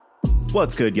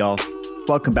What's good, y'all?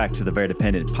 Welcome back to the Very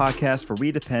Dependent podcast, where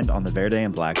we depend on the Verde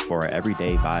and Black for our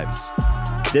everyday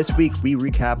vibes. This week, we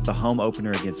recap the home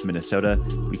opener against Minnesota.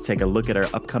 We take a look at our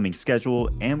upcoming schedule,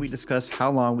 and we discuss how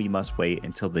long we must wait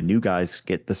until the new guys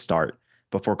get the start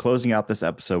before closing out this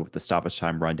episode with the stoppage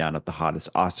time rundown of the hottest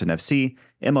Austin FC,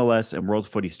 MLS, and World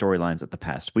Footy storylines of the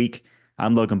past week.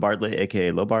 I'm Logan Bartlett,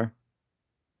 aka Lobar.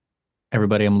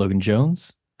 Everybody, I'm Logan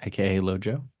Jones, aka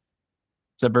Lojo.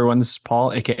 What's up, everyone? This is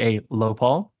Paul, aka Low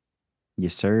Paul.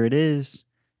 Yes, sir, it is.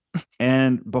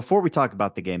 And before we talk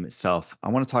about the game itself, I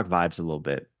want to talk vibes a little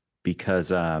bit because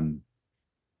the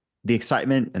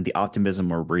excitement and the optimism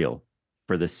were real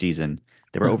for this season.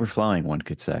 They were overflowing, one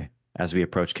could say, as we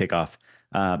approach kickoff.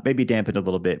 Maybe dampened a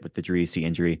little bit with the Driussi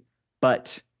injury.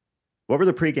 But what were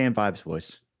the pregame vibes,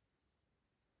 boys?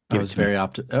 I was very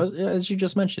as you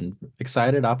just mentioned,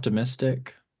 excited,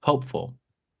 optimistic, hopeful.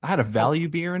 I had a value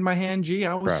beer in my hand. G,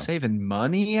 I was saving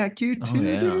money at Q2,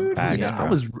 dude. Facts, I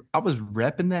was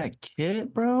repping that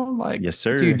kit, bro. Like, yes,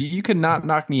 sir. Dude, you could not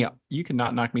knock me up. You could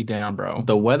not knock me down, bro.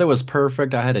 The weather was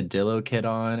perfect. I had a Dillo kit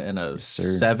on and a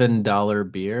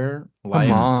 $7 beer. Come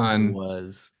on.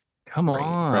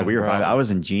 Bro, we were vibing. I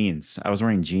was in jeans. I was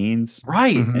wearing jeans.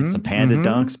 Right. And some Panda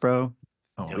Dunks, bro.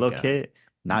 Oh Dillo kit.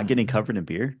 Not getting covered in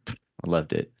beer. I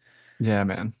loved it. Yeah,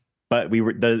 man. But we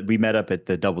met up at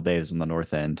the Double Daves on the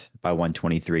north end by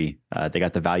 123. They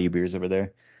got the value beers over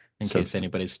there. In case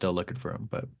anybody's still looking for them.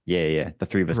 But yeah. The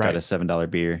three of us got a $7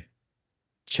 beer,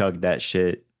 chugged that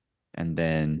shit, and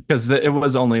then because it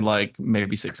was only like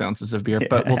maybe 6 ounces of beer,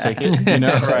 but we'll take it. You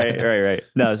know, right.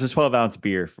 No, it's a 12-ounce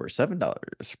beer for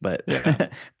 $7, but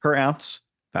per ounce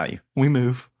value. We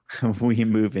move. We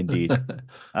move indeed.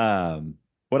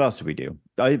 What else did we do?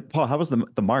 Paul, how was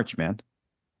the march, man?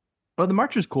 Oh, the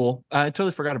march was cool. I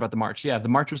totally forgot about the march. Yeah, the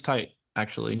march was tight,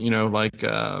 actually. You know, like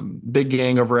big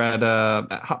gang over at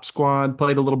Hop Squad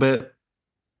played a little bit.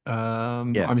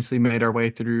 Obviously made our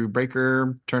way through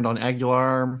Breaker, turned on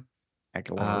Aguilar.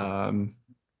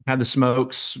 Had the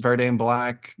smokes, Verde and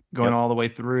Black going all the way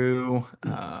through.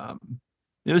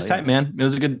 It was tight, man. It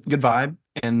was a good vibe.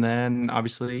 And then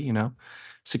obviously, you know,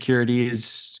 security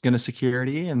is gonna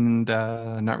security and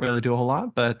not really do a whole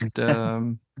lot, but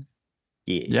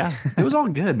yeah, it was all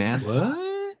good, man.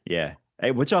 What? Yeah.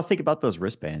 Hey, what y'all think about those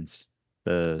wristbands?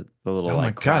 The little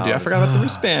my God, dude, I forgot about the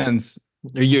wristbands.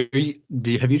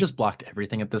 Have you just blocked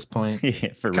everything at this point?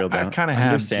 Yeah, for real, I kind of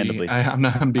have. Understandably.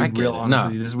 I'm being real honest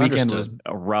with you. This weekend was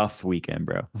a rough weekend,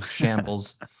 bro.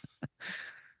 Shambles.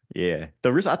 Yeah,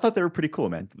 I thought they were pretty cool,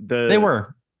 man. They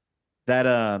were.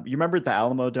 That you remember the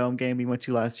Alamo Dome game we went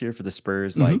to last year for the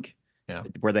Spurs, like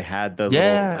where they had the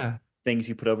little things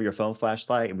you put over your phone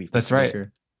flashlight, and that's right.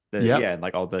 And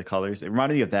like all the colors. It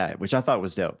reminded me of that, which I thought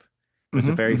was dope. It was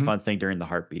a very fun thing during the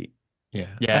heartbeat. Yeah.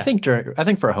 I think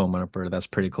for a home opener, that's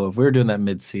pretty cool. If we were doing that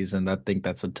mid-season, I think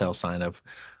that's a tell sign of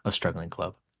a struggling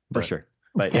club for sure.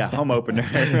 But yeah, home opener,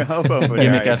 home opener.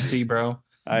 Gimmick FC, bro.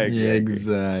 I agree. Yeah,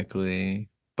 exactly.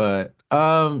 But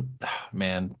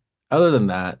man, other than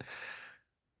that.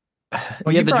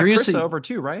 Well, the Driussi over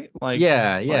too, right? Like,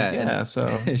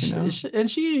 So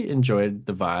she enjoyed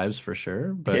the vibes for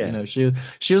sure. But you know, she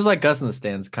was like us in the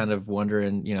stands, kind of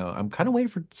wondering. You know, I'm kind of waiting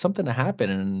for something to happen,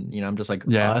 and you know, I'm just like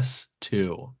us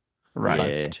too,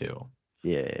 right? Us too.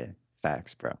 Yeah,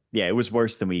 facts, bro. Yeah, it was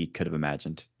worse than we could have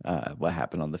imagined. What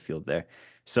happened on the field there?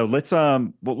 So let's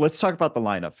talk about the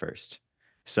lineup first.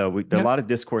 So a lot of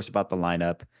discourse about the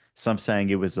lineup. Some saying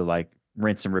it was a like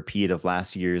rinse and repeat of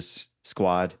last year's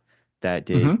squad that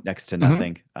did next to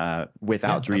nothing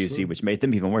without Driussi, which made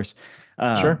them even worse.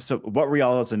 So what were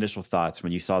y'all's initial thoughts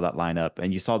when you saw that lineup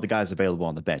and you saw the guys available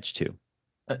on the bench too?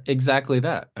 Exactly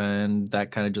that. And that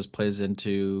kind of just plays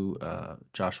into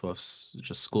Joshua's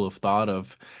just school of thought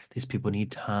of these people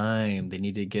need time. They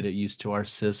need to get it used to our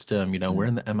system. You know, we're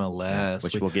in the MLS.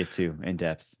 Which we'll get to in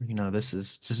depth. You know, this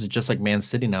is just like Man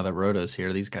City now that Roto's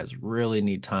here. These guys really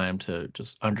need time to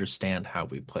just understand how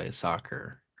we play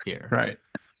soccer here. Right.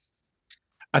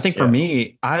 I think for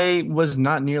me, I was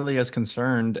not nearly as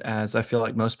concerned as I feel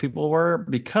like most people were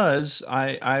because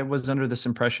I was under this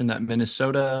impression that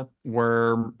Minnesota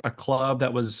were a club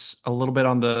that was a little bit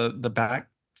on the back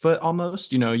foot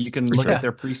almost. You know, you can look at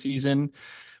their preseason,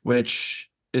 which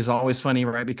is always funny,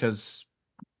 right? Because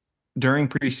during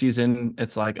preseason,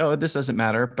 it's like, oh, this doesn't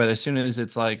matter. But as soon as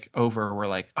it's like over, we're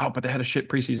like, oh, but they had a shit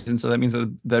preseason, so that means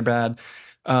that they're bad.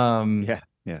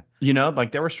 You know,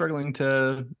 like they were struggling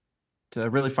to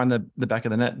really find the back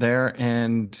of the net there.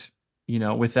 And, you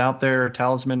know, without their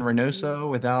talisman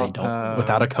Reynoso, without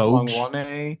a coach,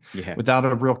 without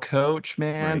a real coach,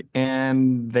 man. Right.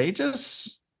 And they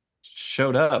just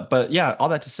showed up. But yeah, all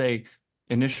that to say,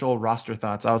 initial roster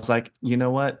thoughts, I was like, you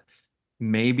know what?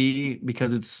 Maybe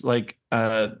because it's like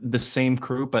the same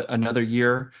crew, but another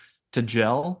year to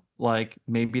gel, like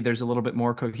maybe there's a little bit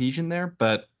more cohesion there,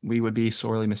 but we would be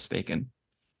sorely mistaken.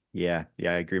 Yeah, I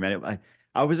agree, man.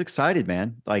 I was excited,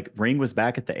 man. Like Ring was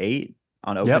back at the 8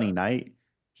 on opening Yep. night.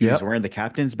 He was Yep. wearing the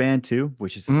captain's band too,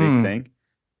 which is a big Mm, thing.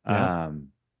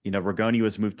 Yep. Ragoni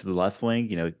was moved to the left wing,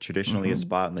 traditionally a hmm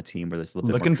spot in the team where there's a little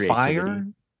bit more Looking creativity. fire.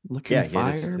 Looking Yeah, he had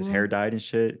his, fire, his bro. hair dyed and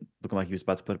shit, looking like he was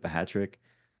about to put up a hat trick.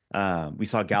 We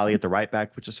saw Galley at the right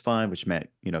back, which is fun, which meant,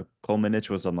 Kolmanich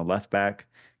was on the left back.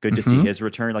 Good to see Hmm his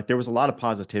return. Like there was a lot of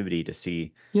positivity to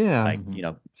see, Yeah. like,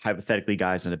 Mhm. hypothetically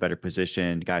guys in a better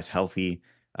position, guys healthy.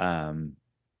 Um,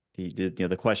 he did,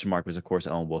 the question mark was, of course,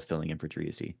 Ellen Wolf filling in for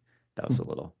Driussi. That was a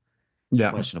little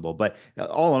Yeah. questionable, but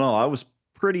all in all, I was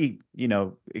pretty,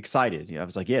 excited. I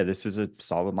was like, yeah, this is a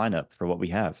solid lineup for what we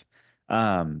have.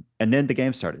 And then the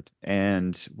game started,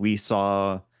 and we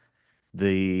saw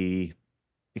the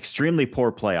extremely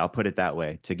poor play. I'll put it that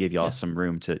way to give y'all Yeah. some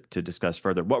room to discuss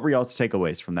further. What were y'all's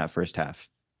takeaways from that first half?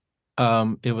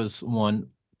 It was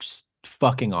one just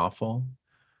fucking awful.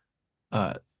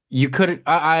 Uh, you couldn't.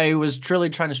 I was truly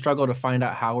trying to struggle to find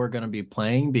out how we're going to be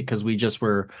playing because we just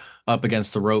were up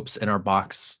against the ropes in our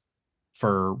box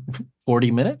for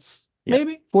 40 minutes, Yeah,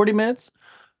 maybe 40 minutes.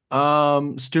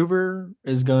 Stuber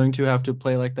is going to have to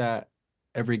play like that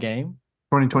every game.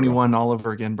 for real, 2021 all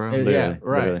over again, bro. Yeah, literally,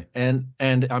 right. literally.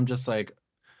 And I'm just like,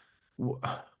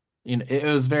 it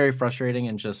was very frustrating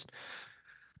and just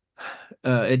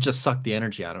it just sucked the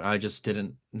energy out of me. I just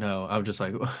didn't know. I was just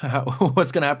like,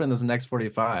 what's gonna happen in this next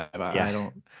 45? Yeah, I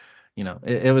don't,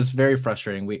 it was very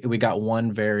frustrating. We got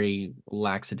one very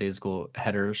lackadaisical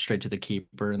header straight to the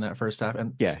keeper in that first half,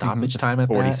 and yeah. stoppage The time at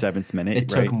that. 47th minute, It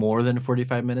took right? more than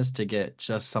 45 minutes to get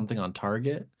just something on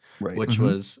target, Right. which hmm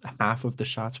was half of the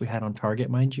shots we had on target,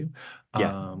 mind you. Yeah,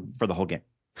 Um, for the whole game.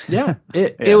 yeah,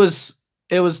 it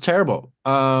Yeah. was terrible.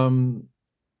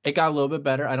 It got a little bit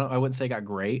better. I wouldn't say it got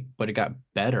great, but it got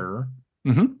better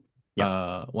hmm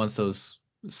Yeah. once those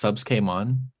subs came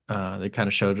on. They kind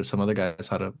of showed some other guys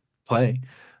how to play.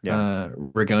 Yeah.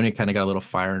 Rigoni kind of got a little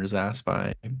fire in his ass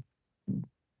by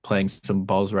playing some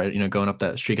balls right, going up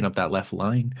that streaking up that left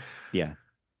line. Yeah.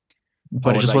 Paul,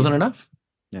 But it what just about you? wasn't enough.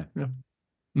 Yeah. Yeah.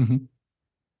 hmm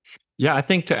Yeah, I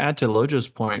think to add to Lojo's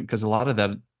point, because a lot of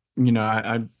that,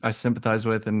 I sympathize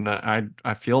with, and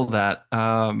I feel that.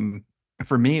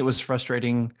 For me, it was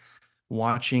frustrating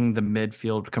watching the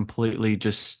midfield completely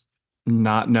just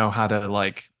not know how to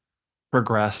like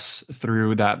progress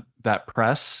through that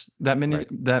press Right.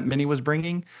 that Mini was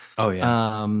bringing. Oh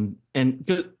yeah. And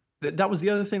that was the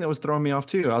other thing that was throwing me off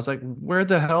too. I was like, where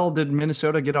the hell did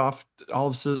Minnesota get off all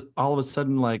of a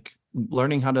sudden like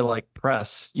learning how to like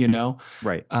press, you know?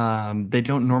 Right. They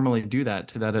don't normally do that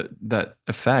to that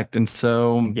effect. And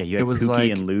so Yeah, you it had was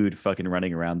Pookie and like, Lude fucking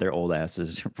running around their old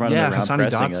asses, running yeah, around Hassani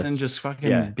pressing Dotson us. just Yeah.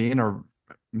 fucking being a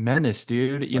menace,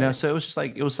 dude. Right. So it was just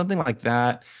like it was something like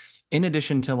that. In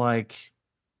addition to like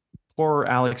poor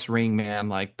Alex Ring, man,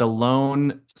 like the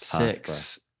lone It's tough, bro.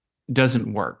 six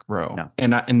doesn't work, bro. No.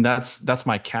 And that's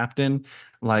my captain.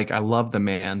 Like I love the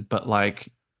man, but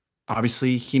like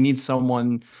obviously he needs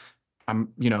someone.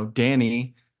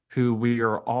 Danny, who we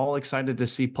are all excited to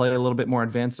see play a little bit more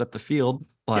advanced up the field.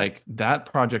 Yeah, Like that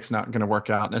project's not going to work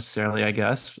out necessarily, I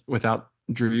guess, without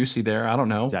Drew Busey there. I don't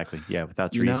know, exactly. Yeah,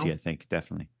 without you Teresi, know, I think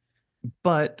definitely.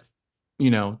 but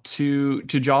to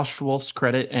Josh Wolf's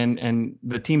credit and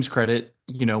the team's credit,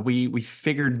 we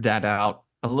figured that out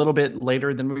a little bit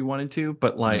later than we wanted to,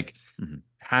 but Hmm like hmm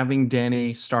having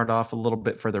Danny start off a little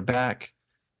bit further back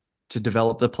to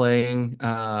develop the playing,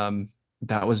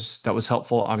 that was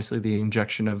helpful. Obviously, the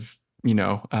injection of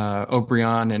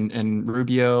O'Brien and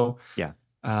Rubio. Yeah.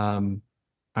 Um,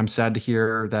 I'm sad to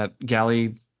hear that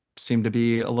Galley seemed to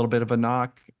be a little bit of a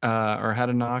knock, or had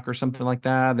a knock or something like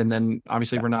that. And then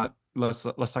obviously Yeah. we're not. Let's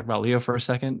talk about Leo for a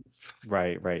second.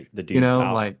 Right, right. The dude's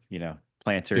out, Like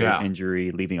plantar yeah,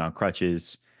 injury, leaving on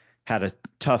crutches. Had a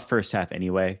tough first half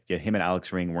anyway. Yeah, him and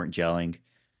Alex Ring weren't gelling.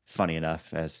 Funny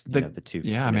enough, as the the two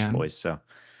yeah Finnish man. boys. So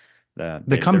the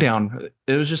The they come they're down,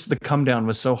 it was just the come down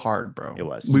was so hard, it bro.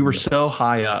 was. We were It so was.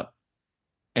 high up,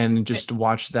 and just to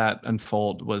watch that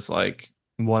unfold was like,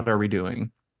 what are we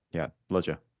doing? Yeah,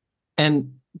 Lojo.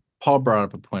 And Paul brought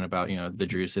up a point about, the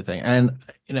Drusy thing. And,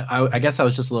 I guess I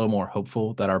was just a little more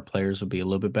hopeful that our players would be a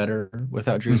little bit better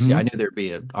without Drusy. I hmm knew there'd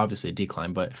be obviously a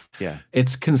decline, but Yeah,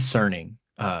 it's concerning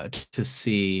to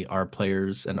see our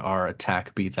players and our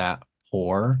attack be that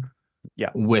poor yeah,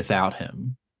 without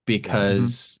him. yeah, hmm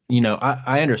Because,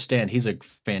 I understand he's a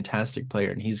fantastic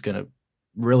player and he's going to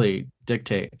really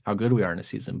dictate how good we are in a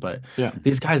season. But Yeah.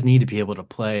 these guys need to be able to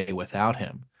play without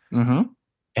him. Mm-hmm.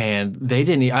 And they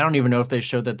didn't. I don't even know if they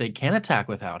showed that they can attack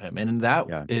without him, and that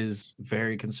Yeah. is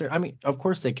very concerning. I mean, of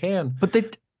course they can,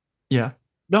 But yeah.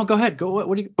 No, go ahead. Go.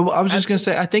 What do you? Well, I was just gonna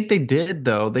say, I think they did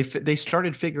though. They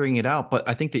started figuring it out, but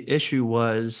I think the issue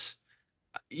was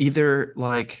either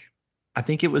like, I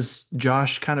think it was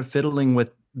Josh kind of fiddling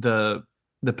with the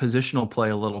positional play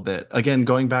a little bit. Again,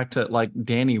 going back to like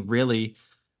Danny, really,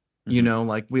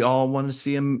 like we all want to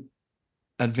see him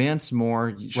advance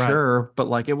more, sure, but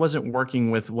like it wasn't working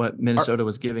with what Minnesota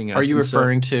was giving us. Are you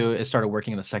referring to it started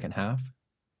working in the second half?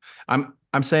 I'm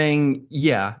saying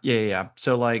yeah.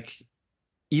 So like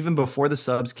even before the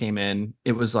subs came in,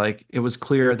 it was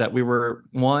clear that we were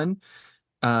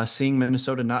seeing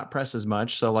Minnesota not press as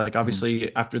much. So like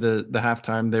obviously after the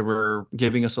halftime, they were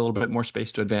giving us a little bit more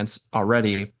space to advance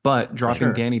already, but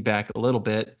dropping Danny back a little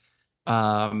bit.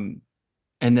 And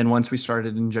then once we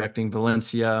started injecting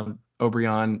Valencia,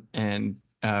 Obrian, and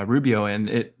Rubio in,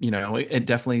 it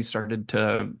definitely started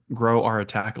to grow our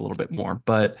attack a little bit more.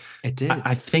 But it did.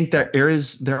 I think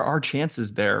there are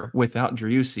chances there without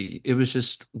Driussi. It was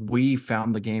just we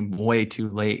found the game way too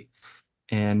late.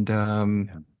 And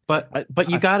but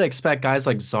you got to expect guys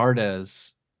like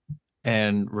Zardes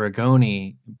and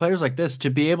Rigoni, players like this, to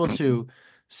be able to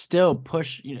still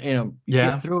push,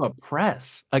 get through a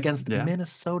press against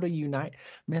Minnesota United.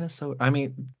 Minnesota, I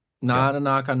mean, not a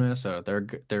knock on Minnesota.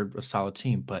 They're a solid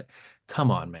team, but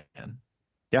come on, man.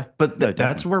 Yeah, but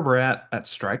that's where we're at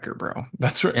striker, bro.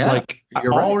 That's where, like,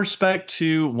 all respect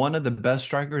to one of the best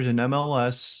strikers in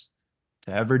MLS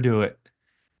to ever do it,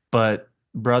 but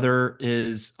brother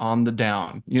is on the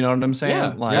down. You know what I'm saying?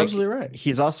 Yeah, you're absolutely right.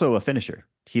 He's also a finisher.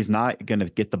 He's not going to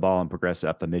get the ball and progress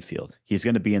up the midfield. He's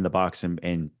going to be in the box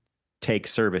and take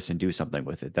service and do something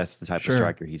with it. That's the type of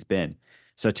striker he's been.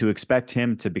 So to expect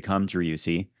him to become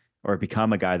Driussi or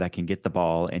become a guy that can get the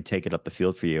ball and take it up the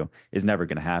field for you is never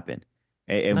going to happen.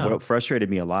 And what frustrated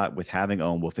me a lot with having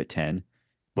Owen Wolf at 10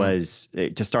 was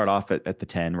to start off at the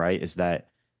 10, right, is that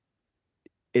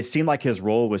it seemed like his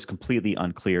role was completely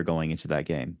unclear going into that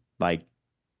game. Like,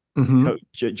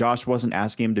 Josh wasn't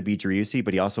asking him to be Driussi,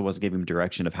 but he also wasn't giving him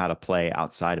direction of how to play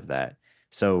outside of that.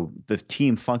 So the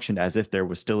team functioned as if there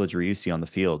was still a Driussi on the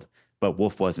field, but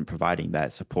Wolf wasn't providing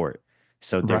that support.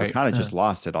 So they were kind of just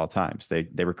lost at all times.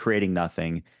 They were creating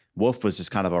nothing. Wolf was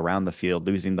just kind of around the field,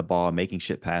 losing the ball, making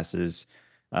shit passes.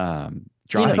 I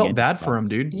felt bad for him,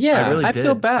 dude. Yeah, I really did.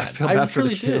 Feel bad. I feel bad for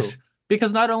the kid. Do.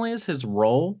 Because not only is his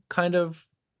role kind of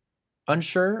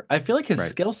unsure, I feel like his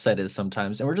skill set is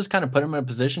sometimes, and we're just kind of putting him in a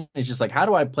position. He's just like, how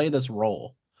do I play this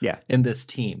role in this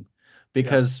team?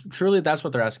 Because truly that's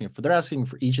what they're asking for. They're asking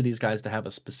for each of these guys to have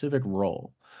a specific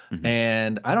role.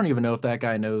 And I don't even know if that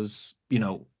guy knows,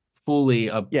 fully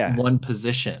one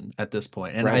position at this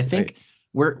point. And I think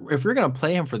if we're going to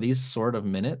play him for these sort of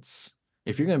minutes,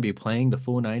 if you're going to be playing the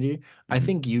full 90, I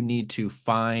think you need to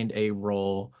find a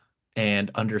role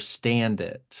and understand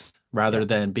it rather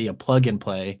than be a plug and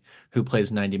play who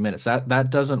plays 90 minutes. That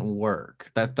doesn't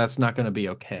work. That's not going to be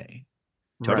okay.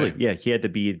 Totally. Yeah, he had to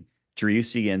be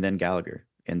Driussi and then Gallagher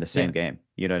in the same game.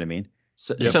 You know what I mean?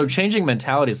 So changing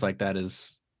mentalities like that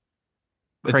is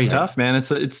crazy. It's tough, man.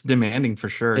 It's demanding for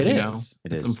sure.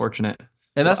 It's unfortunate.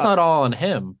 And that's not all on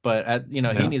him, but he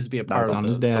needs to be a part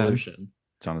of the solution.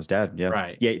 It's on his dad. Yeah.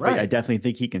 Right. Yeah. Right. I definitely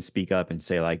think he can speak up and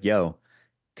say like, yo,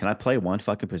 can I play one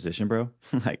fucking position, bro?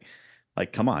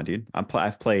 like, come on, dude.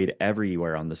 I've played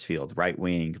everywhere on this field, right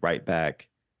wing, right back,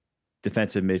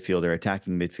 defensive midfielder,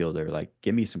 attacking midfielder. Like,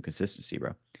 give me some consistency,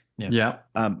 bro. Yeah.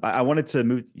 I wanted to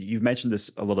move. You've mentioned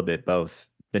this a little bit. Both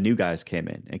the new guys came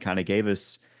in and kind of gave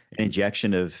us an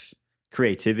injection of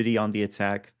creativity on the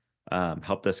attack,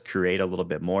 helped us create a little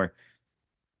bit more.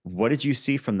 What did you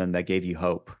see from them that gave you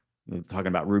hope? We're talking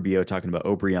about Rubio, talking about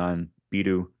Obrian,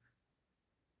 Bidu.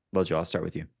 Lojo, I'll start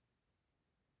with you.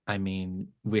 I mean,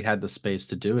 we had the space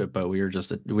to do it, but we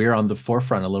were on the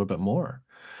forefront a little bit more.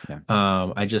 Yeah.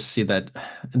 I just see that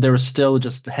there was still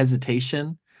just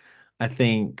hesitation. I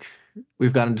think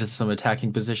we've gotten into some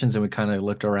attacking positions and we kind of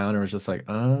looked around and was just like,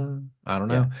 I don't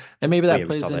know. And maybe that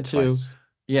plays into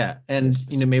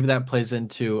maybe that plays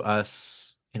into us,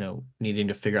 needing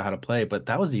to figure out how to play. But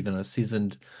that was even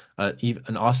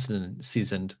an Austin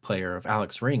seasoned player of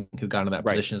Alex Ring who got into that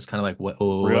position is kind of like what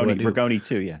Rigoni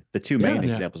too, yeah. The two main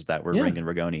examples of that were Ring and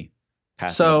Rigoni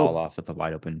passing the ball off at the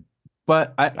wide open.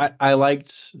 But I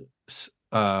liked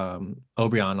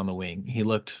Obrian on the wing. He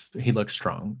looked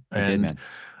strong. He did, man.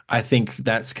 I think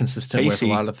that's consistent with a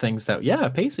lot of things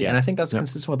Pacey. And I think that's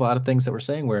consistent with a lot of things that we're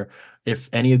saying, where if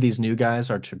any of these new guys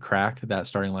are to crack that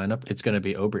starting lineup, it's going to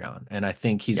be Obrian. And I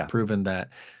think he's proven that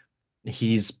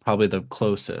he's probably the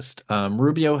closest.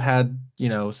 Rubio had,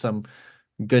 some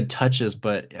good touches,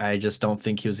 but I just don't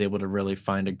think he was able to really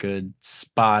find a good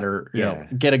spot or,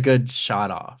 get a good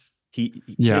shot off.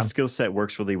 His skill set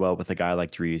works really well with a guy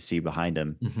like Driussi behind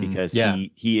him because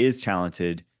he is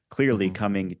talented, clearly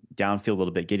coming downfield a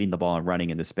little bit, getting the ball and running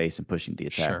into space and pushing the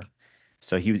attack. Sure.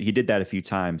 So he did that a few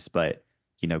times, but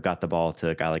got the ball to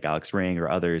a guy like Alex Ring or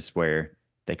others where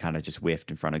they kind of just whiffed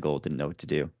in front of goal, didn't know what to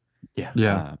do.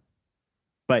 Yeah.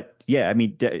 But yeah, I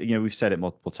mean, we've said it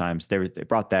multiple times. They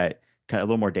brought that kind of a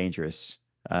little more dangerous,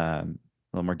 a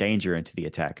little more danger into the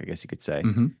attack, I guess you could say.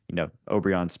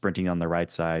 Obrian sprinting on the right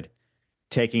side,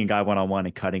 taking a guy one-on-one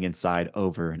and cutting inside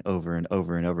over and over and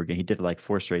over and over again. He did it like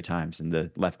 4 straight times, and the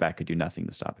left back could do nothing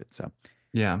to stop it. So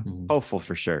hopeful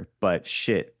for sure, but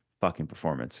shit fucking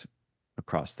performance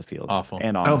across the field. Awful.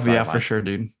 And on the sideline. For sure,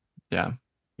 dude. Yeah.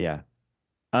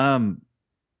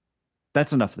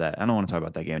 That's enough of that. I don't want to talk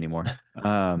about that game anymore.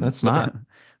 Let's talk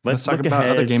about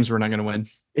ahead. Other games we're not going to win.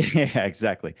 Yeah,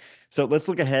 exactly. So let's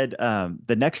look ahead.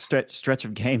 The next stretch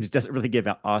of games doesn't really give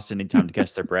Austin any time to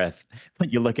catch their breath when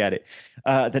you look at it.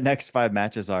 The next 5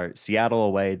 matches are Seattle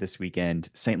away this weekend,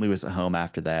 St. Louis at home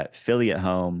after that, Philly at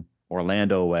home,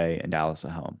 Orlando away, and Dallas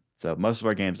at home. So most of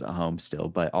our games at home still,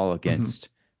 but all against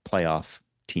playoff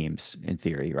teams in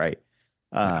theory, right?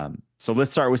 So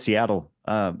let's start with Seattle.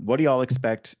 What do y'all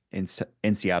expect in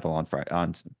Seattle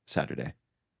on Saturday?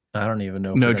 I don't even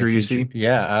know. No Driussi.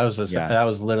 That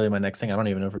was literally my next thing. I don't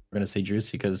even know if we're going to see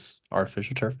Driussi because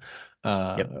artificial turf.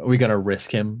 Are we going to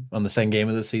risk him on the second game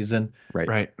of the season?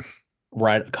 Right.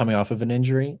 Coming off of an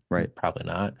injury? Right. Probably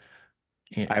not.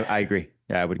 I agree.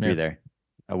 Yeah, I would agree there.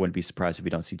 I wouldn't be surprised if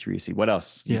we don't see Driussi. What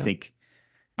else do you think?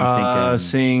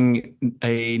 Seeing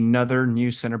another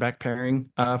new center back pairing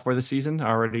for the season,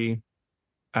 already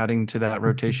adding to that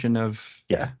rotation of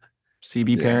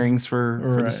CB pairings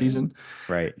for the season.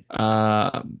 Right.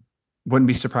 Wouldn't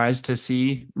be surprised to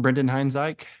see Brendan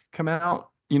Heinzike come out,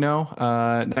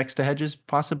 next to Hedges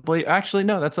possibly. Actually,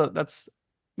 no, that's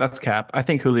cap. I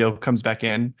think Julio comes back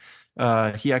in.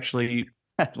 He actually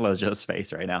Lojo's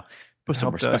face right now. Put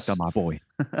some respect on my boy.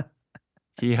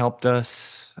 He helped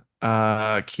us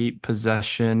keep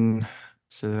possession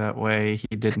so that way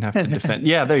he didn't have to defend.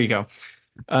 Yeah, there you go.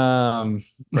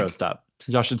 Bro, stop.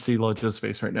 Y'all should see Lojo's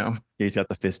face right now. He's got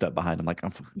the fist up behind him like,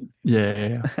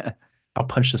 yeah. I'll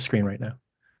punch the screen right now.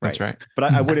 That's right. But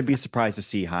I wouldn't be surprised to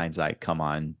see Heinzike come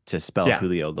on to spell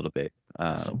Julio a little bit.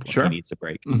 Sure. He needs a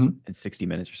break in 60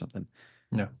 minutes or something.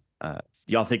 No.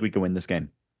 Y'all think we can win this game?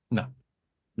 No.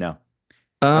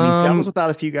 I mean, Seattle's without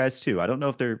a few guys too. I don't know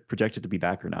if they're projected to be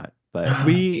back or not, but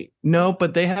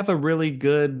but they have a really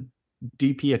good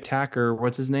DP attacker.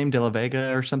 What's his name? De La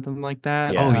Vega or something like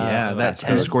that. Yeah. That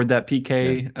scored that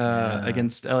PK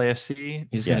against LAFC.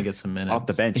 He's gonna get some minutes off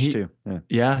the bench too.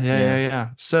 Yeah.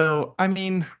 So I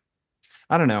mean,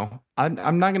 I don't know.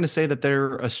 I'm not going to say that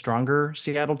they're a stronger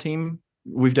Seattle team.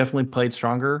 We've definitely played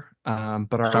stronger,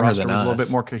 but our roster was a little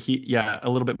bit more a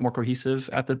little bit more cohesive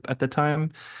at the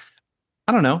time.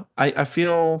 I don't know. I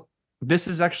feel this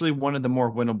is actually one of the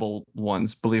more winnable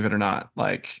ones, believe it or not.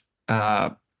 Like,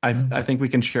 I think we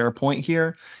can share a point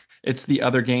here. It's the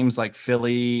other games like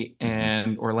Philly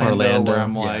and Orlando where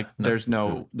I'm like, there's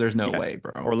no way,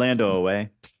 bro. Orlando away.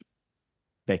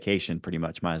 Vacation pretty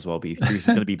much might as well be. He's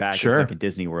going to be back in fucking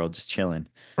Disney World just chilling.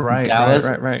 Right. Dallas,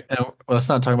 right. And let's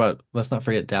not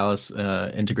forget Dallas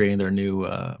integrating their new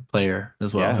player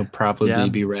as well. He'll probably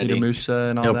be ready. Peter Musa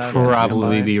and all that. He'll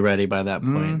probably be ready by that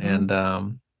point,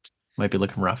 and might be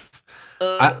looking rough.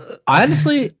 I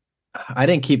honestly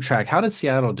didn't keep track. How did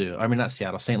Seattle do? I mean, not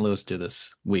Seattle, St. Louis do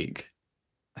this week.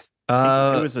 It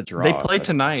was a draw. They play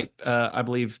tonight. I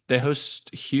believe they host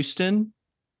Houston,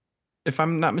 if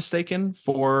I'm not mistaken.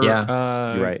 For you're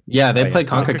right. Yeah, they play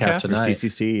CONCACAF tonight. For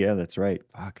CCC, yeah, that's right.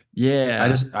 Fuck.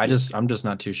 Yeah, I'm just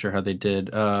not too sure how they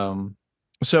did.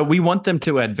 So we want them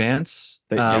to advance.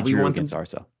 We want against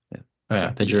RSL.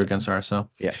 They drew against RSL.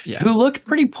 Yeah. Who looked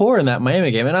pretty poor in that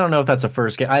Miami game. And I don't know if that's a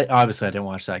first game. I didn't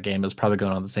watch that game. It was probably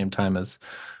going on at the same time as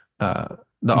the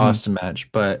Austin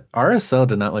match. But RSL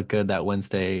did not look good that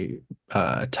Wednesday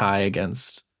tie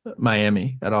against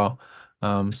Miami at all.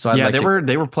 So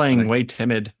they were playing way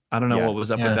timid. I don't know what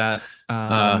was up with that.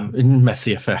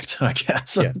 Messy effect, I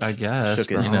guess. I guess.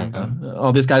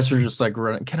 All these guys were just like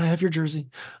running. Can I have your jersey?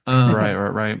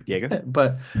 Right. Diego,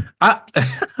 but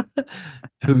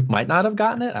who might not have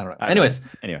gotten it? I don't know.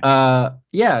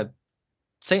 Anyway.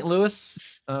 St. Louis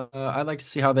I'd like to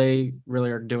see how they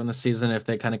really are doing this season. If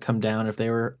they kind of come down, if they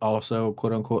were also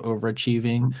quote unquote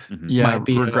overachieving, Yeah, might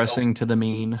be regressing to the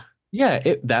mean.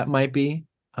 Yeah, that might be.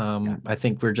 I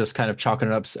think we're just kind of chalking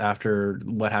it up after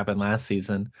what happened last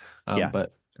season.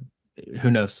 But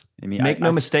who knows? I mean, make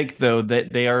no mistake though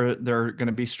that they're going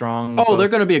to be strong. Oh, they're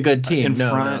going to be a good team in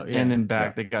front and in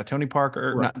back. They got Tony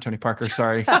Parker, not Tony Parker,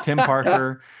 sorry, Tim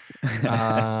Parker.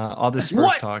 All this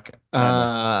Spurs talk.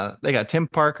 They got Tim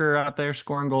Parker out there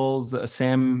scoring goals.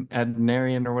 Sam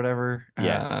Adnarian or whatever.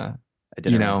 Yeah,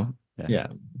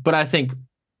 But I think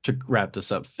to wrap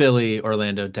this up, Philly,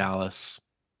 Orlando, Dallas.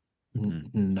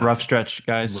 Rough stretch,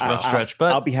 guys. Rough stretch.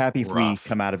 But I'll be happy if we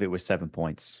come out of it with 7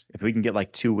 points. If we can get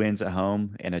like 2 wins at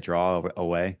home and a draw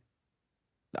away,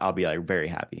 I'll be like very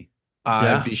happy.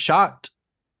 I'd be shocked.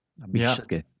 I'd be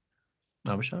shooketh.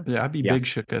 I'll be shocked. Yeah, I'd be big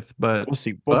shooketh. But we'll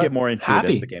see. We'll get more into it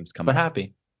as the games come up. But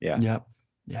happy. Yeah.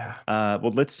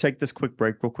 Well, let's take this quick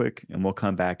break real quick, and we'll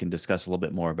come back and discuss a little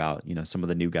bit more about some of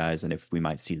the new guys and if we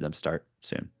might see them start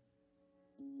soon.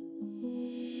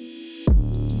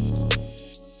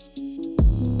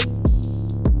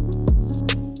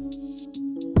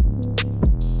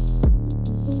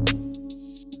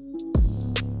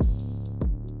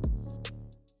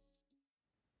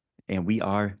 And we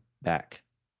are back.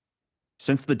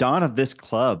 Since the dawn of this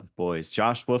club, boys,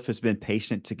 Josh Wolf has been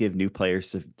patient to give new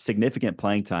players significant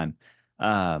playing time.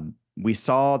 We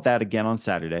saw that again on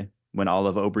Saturday when all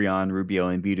of Obrian, Rubio,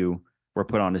 and Bidu were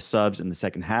put on as subs in the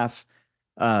second half.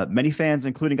 Many fans,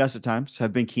 including us at times,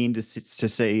 have been keen to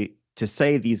say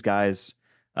these guys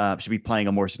should be playing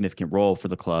a more significant role for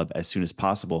the club as soon as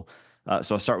possible.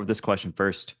 So I'll start with this question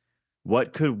first.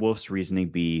 What could Wolf's reasoning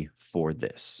be for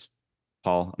this?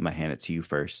 Paul, I'm going to hand it to you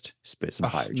first. Spit some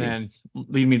fire, man.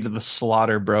 Lead me to the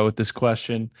slaughter, bro, with this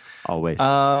question. Always.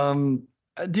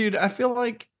 Dude, I feel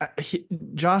like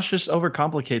Josh just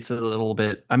overcomplicates it a little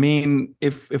bit. I mean,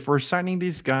 if we're signing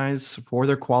these guys for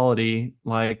their quality,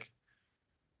 like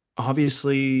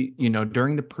obviously,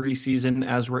 during the preseason,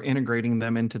 as we're integrating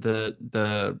them into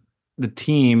the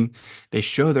team, they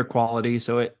show their quality.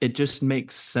 So it just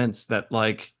makes sense that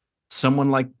like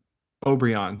someone like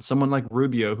Obrian, someone like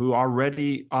Rubio, who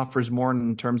already offers more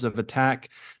in terms of attack,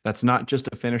 that's not just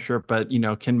a finisher, but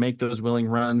can make those willing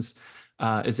runs,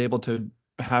 is able to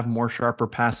have more sharper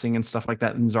passing and stuff like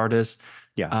that than Zardes.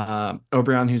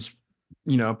 Obrian, who's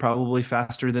probably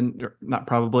faster than, not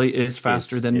probably, is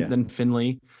faster than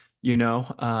Finley,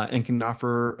 and can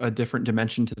offer a different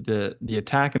dimension to the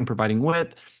attack and providing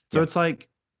width. So it's like,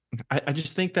 I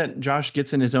just think that Josh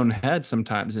gets in his own head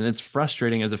sometimes, and it's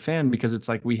frustrating as a fan because it's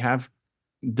like we have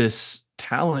this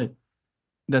talent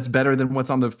that's better than what's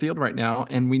on the field right now,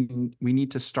 and we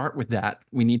need to start with that.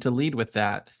 We need to lead with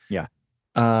that. Yeah.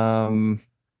 Man,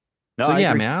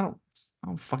 I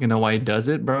don't fucking know why he does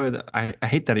it, bro. I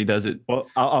hate that he does it. Well,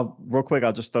 I'll real quick.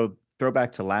 I'll just throw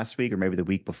back to last week or maybe the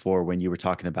week before when you were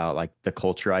talking about like the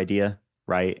culture idea,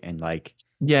 right? And like.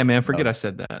 Yeah, man, forget I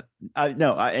said that. And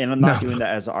I'm not doing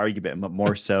that as an argument, but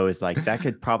more so is like that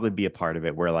could probably be a part of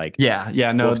it where like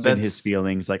Wolf's in his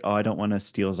feelings like, oh, I don't want to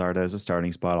steal Zarda as a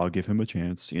starting spot. I'll give him a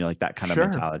chance. Like that kind of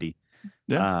mentality.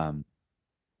 Yeah.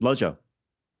 Lojo,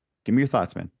 give me your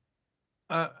thoughts, man.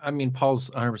 I mean,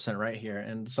 Paul's 100% right here,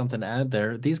 and something to add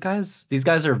there. These guys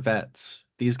are vets.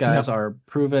 These guys are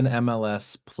proven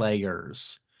MLS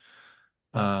players.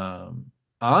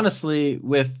 Honestly,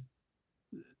 with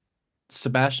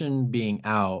Sebastian being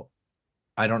out,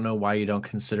 I don't know why you don't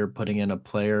consider putting in a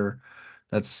player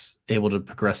that's able to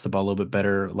progress the ball a little bit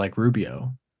better, like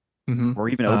Rubio, or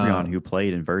even Obrian, who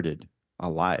played inverted a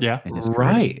lot. In his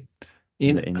career,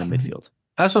 in the midfield.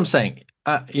 That's what I'm saying.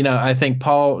 I think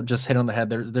Paul just hit on the head.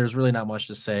 There's really not much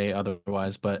to say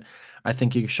otherwise, but I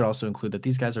think you should also include that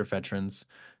these guys are veterans.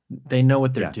 They know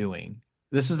what they're doing.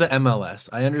 This is the MLS.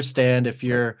 I understand if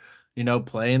you're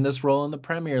playing this role in the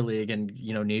Premier League and,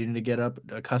 needing to get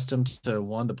accustomed to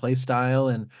the play style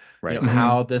and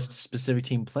how this specific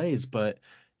team plays. But,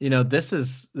 this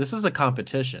is a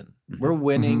competition. We're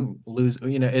winning, lose,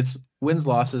 it's wins,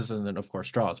 losses, and then of course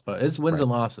draws, but it's wins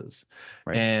and losses.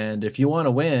 And if you want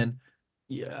to win,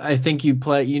 I think you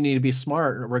need to be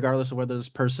smart regardless of whether this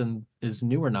person is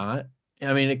new or not.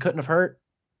 I mean, it couldn't have hurt.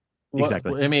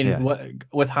 Exactly. I mean,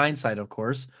 with hindsight, of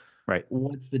course. Right.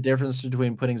 What's the difference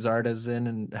between putting Zardes in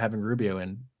and having Rubio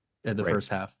in the first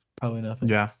half? Probably nothing.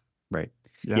 Yeah. Right.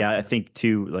 Yeah. I think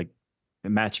too, like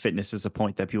match fitness is a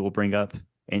point that people bring up.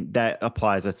 And that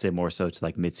applies, let's say, more so to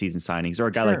like mid-season signings or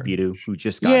a guy like Bidu who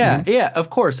just got yeah, here. yeah, of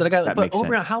course. And I got, that but makes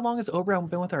Oberon, sense. how long has Oberon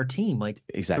been with our team? Like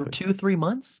exactly 2-3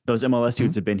 months. Those MLS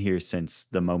dudes have been here since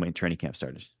the moment training camp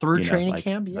started. Through training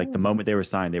camp, like the moment they were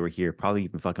signed, they were here probably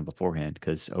even fucking beforehand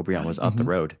because Oberon was up the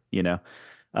road.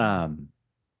 And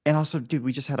also, dude,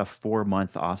 we just had a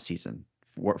 4-month off season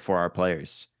for our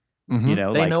players. They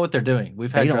know what they're doing.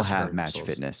 They don't have match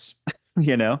fitness.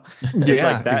 It's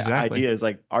like that idea is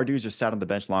like our dudes just sat on the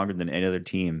bench longer than any other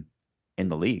team in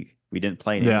the league. We didn't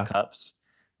play in any cups.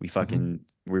 We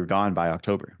were gone by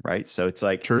October, right? So it's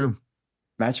like true.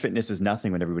 Match fitness is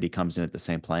nothing when everybody comes in at the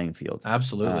same playing field.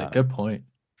 Absolutely, good point.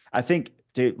 I think,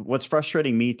 dude, what's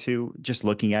frustrating me too, just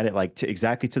looking at it, like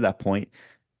exactly to that point,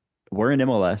 we're in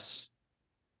MLS.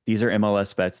 These are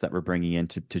MLS vets that we're bringing in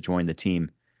to join the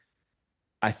team.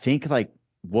 I think like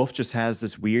Wolf just has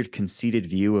this weird conceited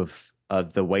view of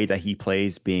the way that he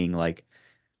plays being like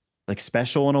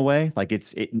special in a way. Like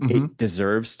it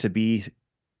deserves to be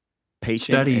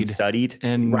patient and studied.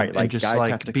 And right. Like just guys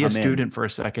like have to be come a student in. for a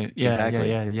second. Yeah, exactly.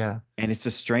 Yeah. And it's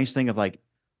a strange thing of like,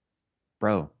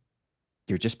 bro,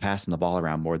 you're just passing the ball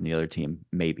around more than the other team,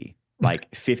 maybe. Like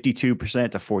 52%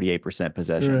 to 48%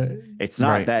 possession. Right. It's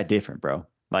not that different, bro.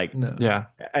 Like,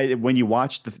 when you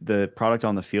watch the product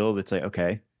on the field, it's like,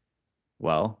 okay,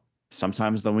 well,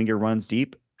 sometimes the winger runs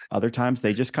deep. Other times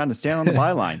they just kind of stand on the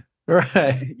byline.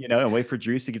 Right. And wait for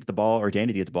Drews to get the ball or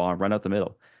Danny to get the ball and run out the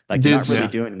middle. Like, you're not really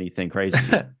doing anything crazy.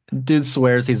 Dude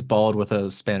swears he's bald with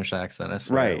a Spanish accent. I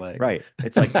swear. Right.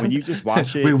 It's like when you just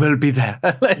watch it, we will be there.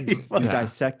 you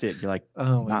dissect it. You're like,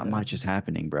 not much is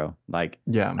happening, bro. Like,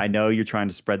 I know you're trying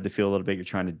to spread the field a little bit. You're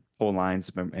trying to pull lines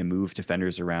and move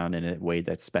defenders around in a way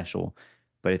that's special.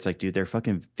 But it's like, dude, they're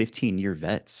fucking 15-year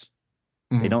vets.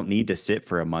 They don't need to sit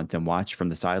for a month and watch from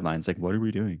the sidelines. Like, what are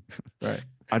we doing? Right.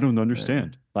 I don't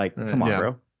understand. Like, come on,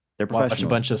 bro. They're professionals. Watch a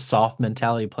bunch of soft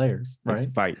mentality players, right?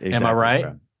 Exactly, am I right?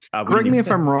 Correct me if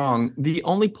I'm wrong. The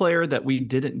only player that we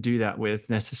didn't do that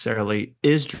with necessarily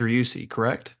is Driussi,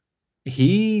 correct?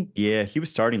 He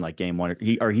was starting like game one.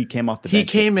 He came off the bench. He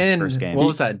came in first game. What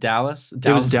was that? Dallas?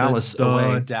 It was Dallas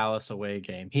away. Dallas away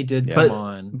game. He did come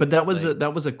on, but that was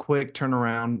a quick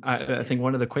turnaround. I think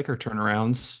one of the quicker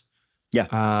turnarounds. Yeah.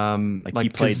 Like he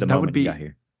played the moment he got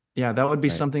here. Yeah, that would be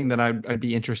something that I'd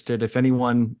be interested if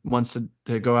anyone wants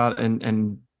to go out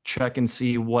and check and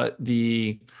see what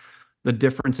the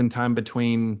difference in time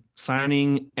between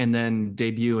signing and then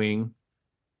debuting,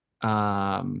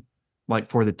 like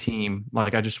for the team.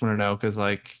 Like, I just want to know because,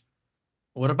 like,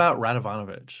 what about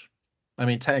Radovanovic? I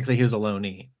mean, technically he was a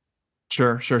loanee.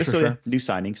 Sure. New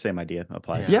signing, same idea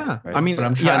applies. Yeah, right? I mean, but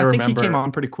I'm trying to remember. I think he came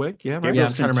on pretty quick. Yeah, right. I'm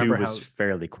trying to remember was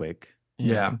fairly quick.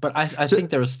 Yeah, but I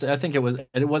think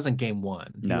it wasn't game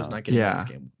one. He was not getting this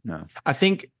game. No. I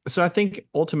think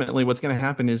ultimately what's going to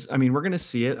happen is, I mean, we're going to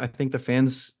see it. I think the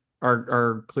fans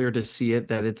are clear to see it,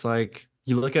 that it's like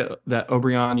you look at that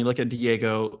Obrian, you look at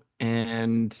Diego,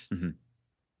 and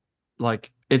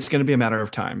like it's going to be a matter of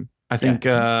time. I think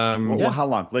well, how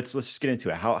long? Let's just get into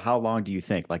it. How long do you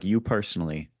think? Like, you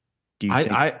personally, do you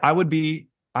think I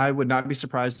would not be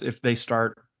surprised if they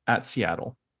start at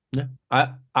Seattle. Yeah,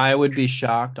 I would be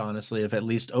shocked, honestly, if at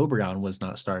least Obrian was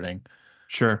not starting.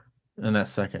 Sure. In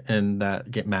that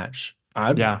get match.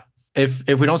 If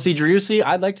we don't see Driussi,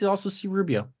 I'd like to also see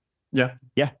Rubio. Yeah.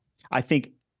 I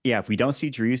think if we don't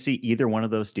see Driussi, either one of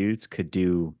those dudes could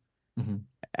do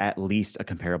at least a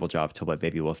comparable job to what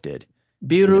Baby Wolf did.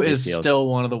 Biru is still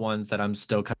one of the ones that I'm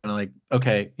still kind of like,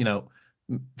 okay,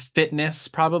 fitness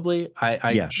probably.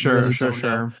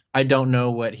 Sure. I don't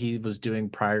know what he was doing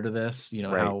prior to this,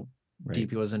 how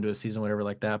deep he was into a season, whatever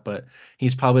like that, but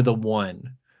he's probably the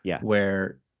one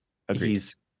where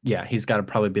he's got to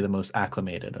probably be the most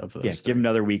acclimated of those. Give him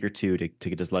another week or two to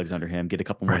get his legs under him, get a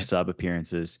couple more sub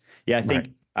appearances. I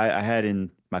think I had in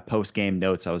my post-game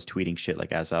notes, I was tweeting shit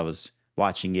like as I was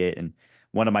watching it, and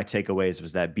one of my takeaways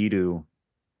was that Bidu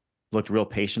looked real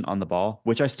patient on the ball,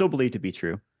 which I still believe to be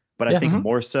true. But I think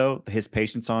more so his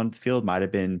patience on the field might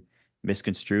have been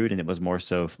misconstrued, and it was more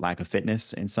so lack of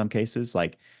fitness in some cases.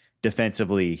 Like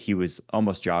defensively, he was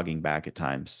almost jogging back at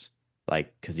times,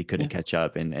 like because he couldn't catch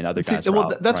up, and other guys.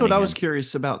 That's what I was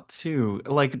curious about too.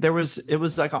 Like it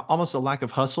was like almost a lack of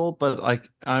hustle, but like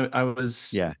I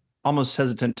was almost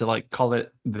hesitant to like call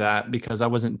it that because I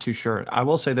wasn't too sure. I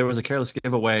will say there was a careless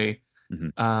giveaway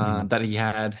that he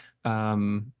had.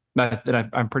 That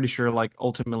I'm pretty sure like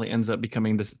ultimately ends up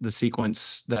becoming the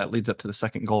sequence that leads up to the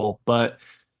second goal. But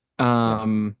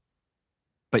so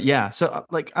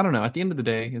like I don't know. At the end of the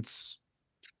day, it's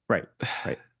right.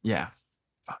 Yeah.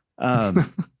 Well,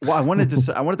 I wanted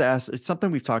to ask. It's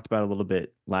something we've talked about a little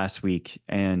bit last week,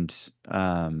 and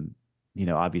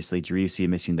obviously Driussi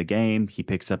missing the game. He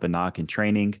picks up a knock in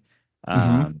training.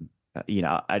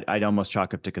 I'd almost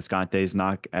chalk up to Cascante's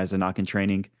knock as a knock in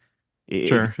training.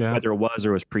 Sure, yeah. Whether it was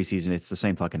or was preseason, it's the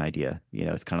same fucking idea.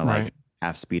 It's kind of like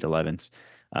half speed 11s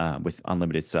with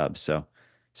unlimited subs. So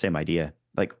same idea.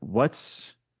 Like, what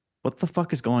the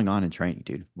fuck is going on in training,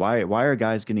 dude? Why are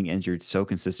guys getting injured so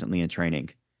consistently in training?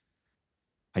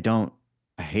 I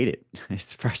hate it.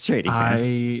 It's frustrating,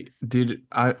 man.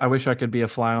 I wish I could be a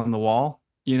fly on the wall,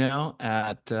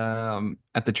 at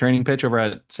the training pitch over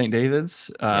at St.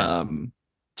 David's.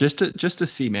 Just to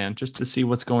see, man, just to see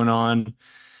what's going on.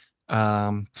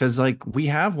 Because like we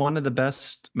have one of the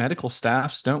best medical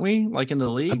staffs, don't we? Like in the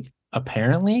league.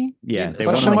 Apparently. Yeah. They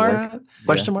question mark?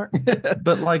 Question mark.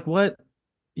 But like what?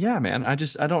 Yeah, man. I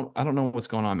don't know what's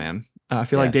going on, man. I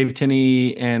feel like Dave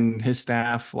Tinney and his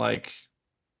staff, like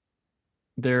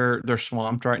they're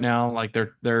swamped right now. Like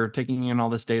they're taking in all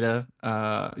this data,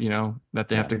 that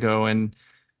they have to go and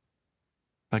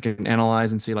like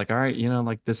analyze and see like, all right,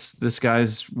 like this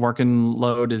guy's working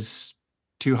load is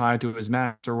too high to his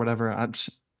max or whatever.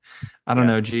 I don't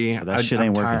know, G. Well, that shit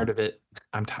ain't working. Tired of it.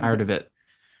 I'm tired of it.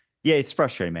 Yeah, it's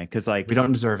frustrating, man, because like we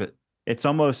don't deserve it. It's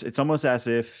almost as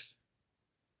if,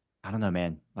 I don't know,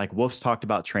 man. Like Wolf's talked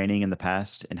about training in the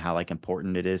past and how like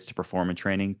important it is to perform in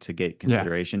training to get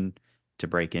consideration to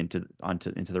break into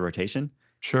the rotation.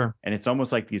 Sure. And it's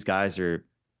almost like these guys are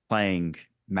playing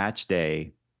match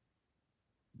day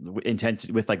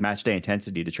intensity with like match day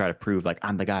intensity to try to prove like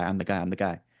I'm the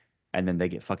guy. And then they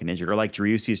get fucking injured. Or like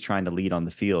Driussi is trying to lead on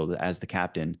the field as the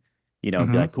captain,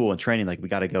 and be like, cool, in training, like we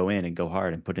got to go in and go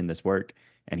hard and put in this work.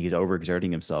 And he's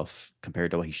overexerting himself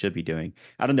compared to what he should be doing.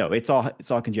 I don't know. It's all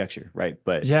conjecture, right?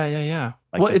 But yeah.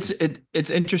 Like, well, it's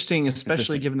interesting,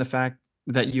 especially given the fact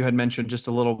that you had mentioned just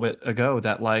a little bit ago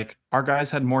that like our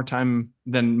guys had more time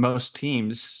than most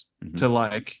teams to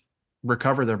like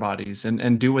recover their bodies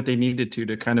and do what they needed to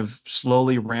kind of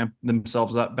slowly ramp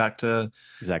themselves up back to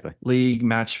league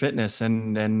match fitness.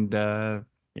 And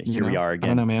here we are again. I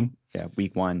don't know, man. Yeah.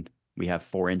 Week 1, we have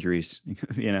 4 injuries,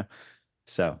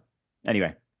 So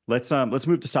anyway, let's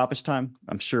move to stoppage time.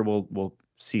 I'm sure we'll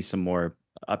see some more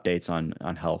updates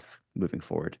on health moving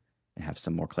forward and have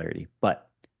some more clarity, but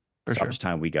stoppage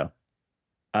time we go.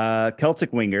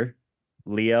 Celtic winger,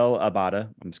 Liel Abada.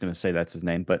 I'm just going to say that's his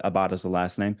name, but Abada's the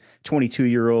last name.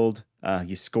 22-year-old.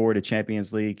 He scored a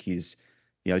Champions League. He's,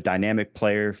 a dynamic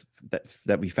player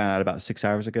that we found out about 6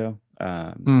 hours ago.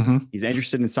 He's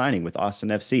interested in signing with Austin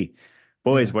FC.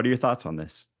 Boys, what are your thoughts on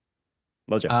this?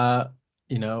 Lojo.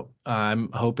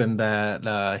 I'm hoping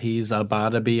that he's about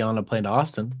to be on a plane to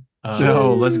Austin.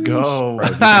 No, let's go. Bro,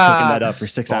 he's been cooking that up for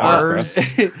 6 hours,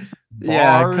 bro.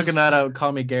 Yeah, cooking that out.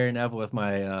 Call me Gary Neville with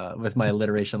my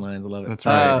alliteration lines. I love it. That's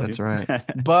right. That's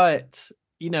right. But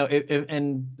if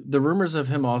and the rumors of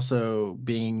him also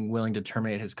being willing to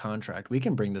terminate his contract, we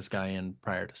can bring this guy in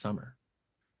prior to summer.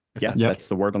 That's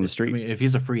the word on the street. I mean, if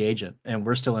he's a free agent and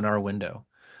we're still in our window,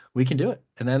 we can do it.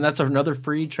 And then that's another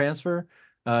free transfer.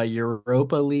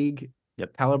 Europa League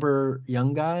caliber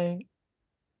young guy.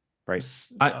 Right.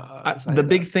 The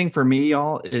big thing for me,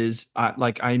 y'all, is I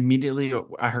immediately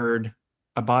heard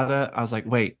Abada. I was like,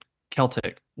 wait,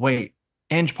 Celtic, wait,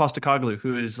 Ange Postecoglou,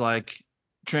 who is like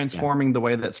transforming the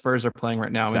way that Spurs are playing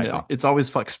right now. Exactly. I mean, it's always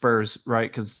fuck Spurs,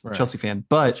 right? Because Chelsea fan,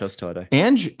 but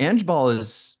Ange ball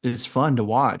is fun to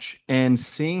watch, and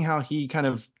seeing how he kind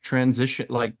of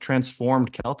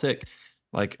transformed Celtic.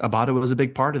 Like Abada was a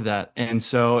big part of that. And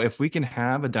so if we can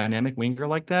have a dynamic winger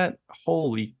like that,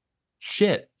 holy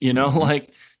shit,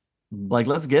 like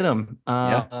let's get him.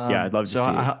 I'd love to see it.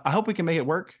 I hope we can make it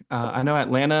work. I know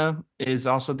Atlanta is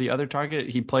also the other target.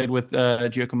 He played with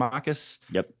Giacomakis.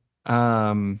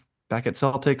 Back at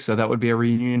Celtic, so that would be a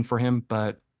reunion for him.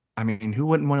 But I mean, who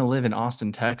wouldn't want to live in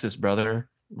Austin, Texas, brother?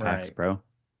 Facts, bro.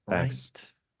 Facts. Right.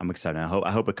 I'm excited.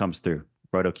 I hope it comes through.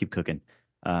 Roto, keep cooking.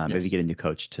 Maybe get a new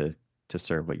coach to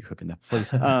serve what you're cooking though. Please.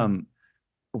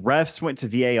 Refs went to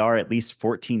VAR at least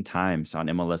 14 times on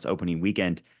MLS opening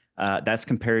weekend. That's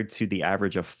compared to the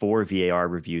average of 4 VAR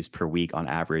reviews per week on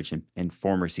average in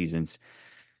former seasons.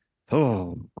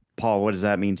 Oh, Paul, what does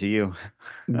that mean to you?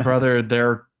 Brother,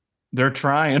 they're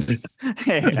trying.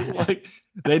 Like,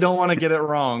 they don't want to get it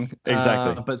wrong.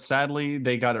 Exactly. But sadly,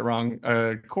 they got it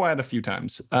wrong quite a few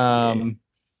times.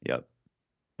 Yep.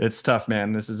 It's tough,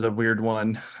 man. This is a weird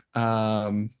one.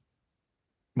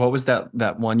 What was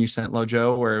that one you sent,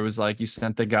 Lojo, where it was like you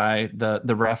sent the guy,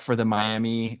 the ref for the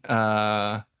Miami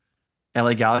LA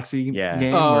Galaxy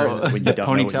game, where with the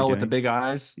ponytail with the big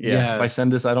eyes? Yeah. If I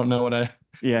send this, I don't know what I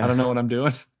Yeah. I don't know what I'm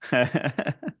doing.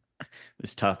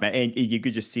 It's tough, man. And you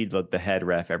could just see the head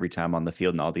ref every time on the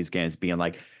field in all these games being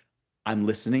like, I'm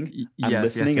listening. I'm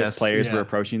listening as players were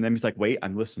approaching them. He's like, wait,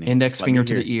 I'm listening. Index finger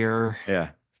to the ear. Yeah.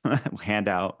 Hand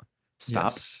out.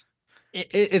 Stop. Yes.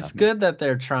 It's good that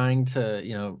they're trying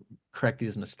to, correct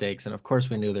these mistakes. And of course,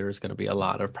 we knew there was going to be a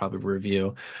lot of probably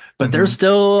review, but there's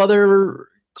still other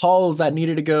calls that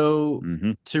needed to go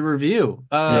to review.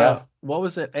 What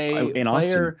was it? In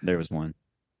Austin, there was one.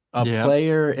 A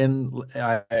player in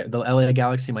the LA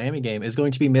Galaxy Miami game is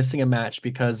going to be missing a match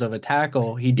because of a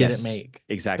tackle he didn't make.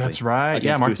 Exactly. That's right.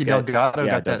 Yeah, Marky Delgado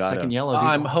got that second yellow.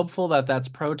 I'm hopeful that that's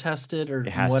protested or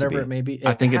whatever it may be.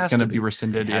 I think it's going to be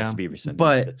rescinded. It has to be rescinded.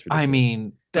 But I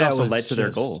mean, that also led to their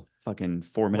goal. Fucking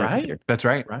 4 minutes later. That's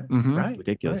right. Right.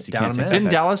 Ridiculous. You can't take that.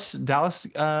 Didn't Dallas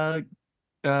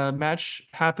match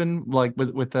happen like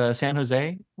with San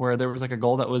Jose where there was like a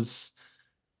goal that was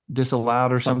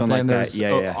disallowed or something like that.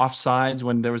 Offsides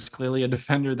when there was clearly a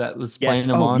defender that was playing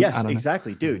him on. Yes,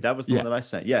 exactly, dude. That was the one that I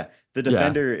sent. Yeah, the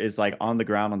defender is like on the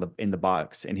ground in the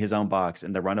box, in his own box,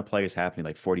 and the run of play is happening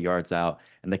like 40 yards out,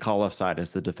 and they call offside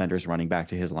as the defender's running back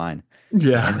to his line.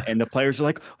 Yeah, and the players are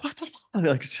like, "What the fuck?"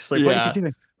 Like it's just like, "What are you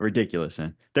doing?" Ridiculous,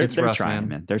 man. They're rough, trying,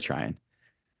 man. They're trying.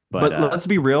 But let's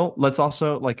be real. Let's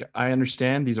also I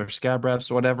understand these are scab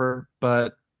reps or whatever,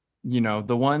 but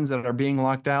the ones that are being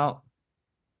locked out.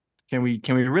 Can we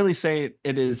really say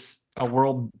it is a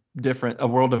world of difference?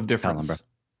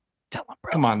 Tell them,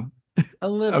 bro. Come on. A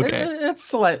little. Okay.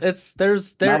 There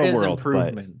is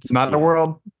improvement. Not a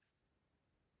world.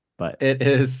 But it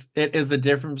is the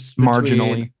difference between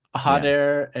marginally Hot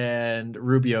Air and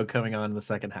Rubio coming on in the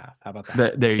second half. How about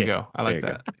that? There you go. I like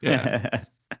that. Yeah.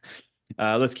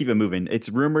 Let's keep it moving. It's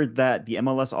rumored that the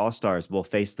MLS All-Stars will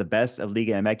face the best of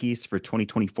Liga MX for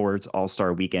 2024's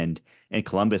All-Star Weekend in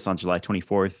Columbus on July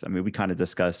 24th. I mean, we kind of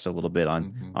discussed a little bit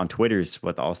on Twitter's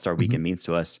what the All-Star Weekend means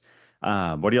to us.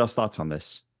 What are y'all's thoughts on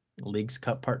this? Leagues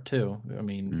Cup Part 2. I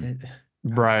mean,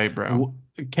 right, bro.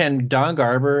 Can Don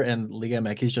Garber and Liga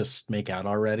MX just make out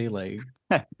already? Like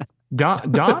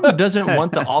Don doesn't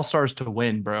want the All-Stars to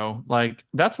win, bro. Like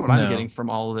that's what I'm getting from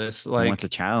all of this. Like he wants a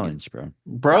challenge, bro.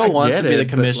 Bro wants to be the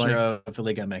commissioner of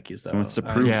Liga MX, though. He wants to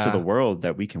prove to the world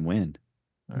that we can win.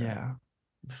 Yeah.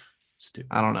 Stupid.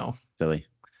 I don't know. Silly.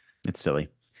 It's silly.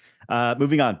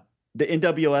 Moving on. The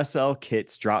NWSL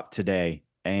kits dropped today,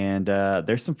 and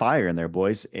there's some fire in there,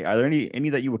 boys. Are there any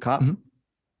that you would cop?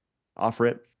 Off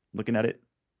rip, looking at it.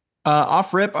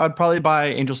 Off rip, I'd probably buy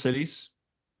Angel Cities.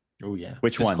 Oh yeah.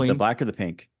 Which one? Clean. The black or the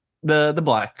pink? The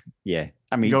black. Yeah.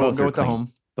 I mean, go with clean, the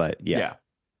home. But yeah.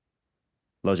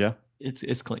 Lojo?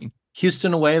 It's clean.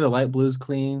 Houston away, the light blue's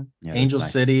clean. Yeah, Angel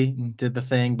nice. City did the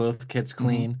thing, both kits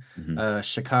clean.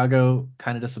 Chicago,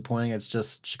 kind of disappointing. It's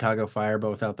just Chicago Fire, but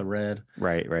without the red.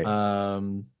 Right.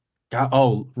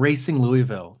 Racing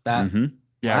Louisville. That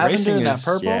Racing that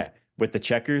purple. With the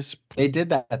checkers. They did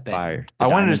that thing. Fire. I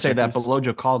wanted to say that, but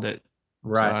Lojo called it.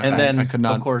 Right. So and then I could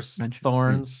not of course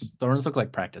Thorns. Thorns look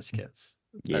like practice kits.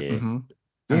 Yeah.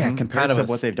 Compared kind of to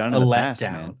what they've done in the past,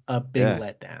 man. A big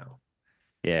letdown.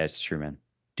 Yeah, it's true, man.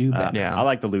 Do better. I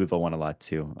like the Louisville one a lot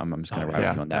too. I'm just gonna ride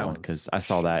with you on that one because I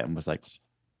saw that and was like,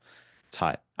 it's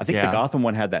hot. I think the Gotham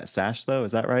one had that sash though.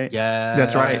 Is that right? Yeah,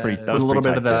 that's right. That was with a little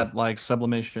bit of that too. like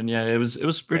sublimation. Yeah, it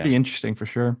was pretty interesting for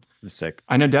sure. It was sick.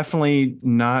 I know definitely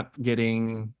not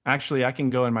getting. Actually, I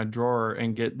can go in my drawer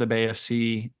and get the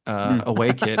BFC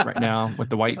away kit right now with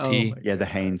the white tee. Yeah, the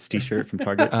Hanes t-shirt from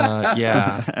Target.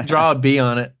 Yeah, draw a B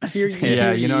on it.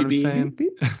 You know what I'm saying.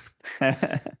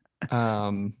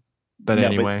 But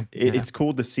anyway, it's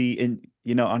cool to see. And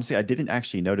honestly, I didn't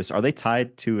actually notice. Are they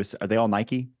tied to? Are they all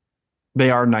Nike? They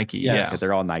are Nike. Yes. Yeah, okay,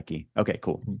 they're all Nike. Okay,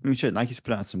 cool. I mean, Nike's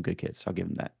put out some good kits. I'll give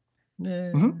them that.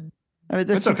 I mean,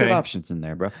 there's some good options in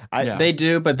there, bro. They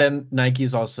do, but then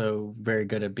Nike's also very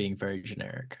good at being very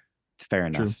generic. Fair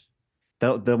enough.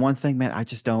 The one thing, man, I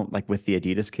just don't like with the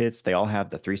Adidas kits. They all have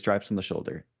the 3 stripes on the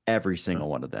shoulder, every single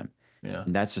one of them. Yeah,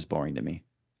 and that's just boring to me.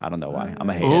 I don't know why. I'm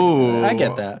a hater. Ooh, I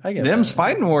get that. Them's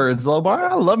fighting words, Lobar.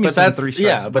 I love me some 3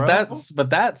 stripes. Yeah, but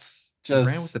that's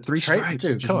just with the 3 stripes.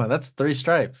 Dude, come on, that's 3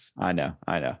 stripes. I know.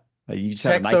 You just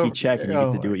have a Nike check and you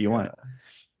get to do what you want.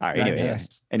 All right.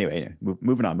 Anyway,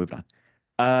 moving on.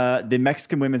 The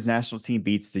Mexican women's national team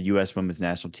beats the U.S. women's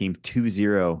national team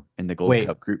 2-0 in the Gold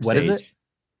Cup group stage. What is it?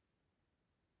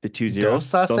 The 2-0.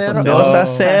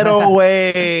 2-0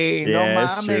 way. Yeah,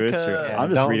 it's true.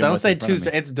 I'm just reading. Don't say 2-0.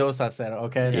 It's 2-0.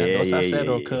 Okay. Yeah,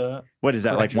 2-0. What is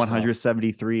that? Like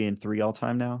 173 and 3 all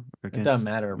time now? It doesn't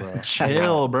matter, bro.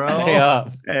 Chill, bro. Stay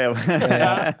up.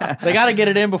 They got to get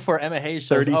it in before Emma Hayes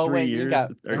shows. 33 years. You got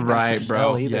right,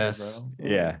 bro. either, yes. bro.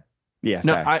 Yeah. Yeah,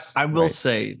 No, facts. I will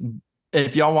say,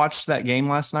 if y'all watched that game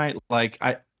last night, like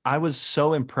I was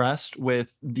so impressed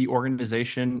with the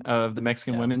organization of the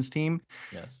Mexican women's team.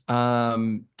 Yes.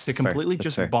 To That's completely fair.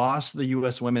 just boss the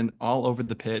US women all over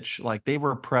the pitch. Like they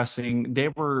were pressing, they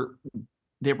were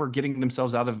getting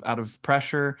themselves out of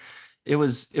pressure. It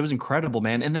was incredible,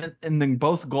 man. And then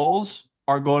both goals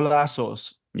are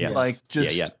golazos. Yeah. Like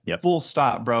just full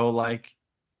stop, bro. Like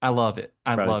I love it.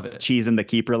 I Bro, love it. Cheesing the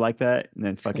keeper like that, and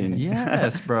then fucking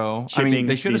yes, bro. I mean,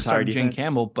 they should have started Jane defense.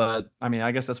 Campbell, but I mean,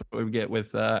 I guess that's what we get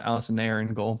with Allison Nair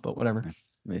in goal. But whatever.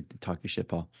 Talk your shit,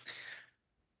 Paul.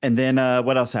 And then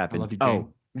what else happened? I love you, Jane. Oh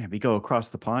man, we go across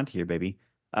the pond here, baby.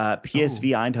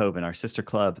 PSV Eindhoven, our sister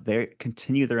club, they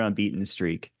continue their unbeaten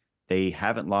streak. They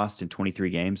haven't lost in 23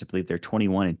 games. I believe they're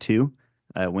 21-2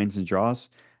 wins and draws.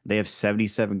 They have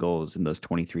 77 goals in those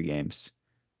 23 games.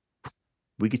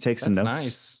 We could take some notes.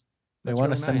 Nice. They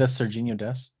want to send us Serginho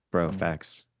Dest. Bro,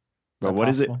 facts. Bro, what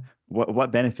is it?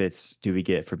 What benefits do we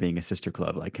get for being a sister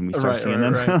club? Like, can we start seeing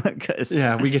them?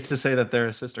 Yeah, we get to say that they're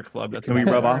a sister club. Can we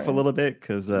rub off a little bit?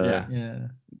 Because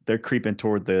they're creeping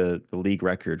toward the league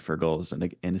record for goals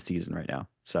in a season right now.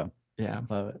 So yeah,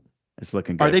 love it. It's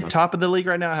looking good. Are they top of the league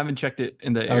right now? I haven't checked it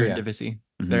in the Eredivisie.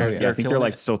 Mm-hmm. I think they're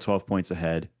like still 12 points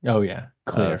ahead. Oh yeah,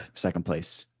 clear of second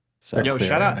place. So yo,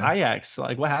 shout out Ajax.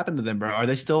 Like, what happened to them, bro? Are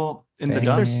they still in the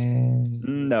dumps?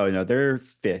 No, they're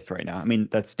fifth right now. I mean,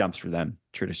 that's dumps for them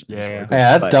traditionally. Yeah,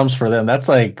 that's dumps for them. That's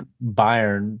like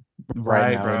Bayern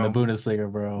right now bro. in the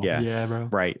Bundesliga, bro. Yeah, bro.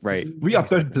 Right. We are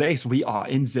third place. We are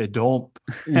in the dump.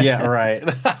 Yeah, right.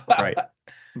 Right,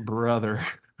 brother.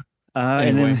 Anyway.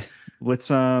 And then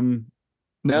let's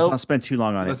not spend too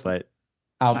long on it, but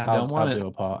I'll do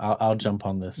it, Paul. I'll jump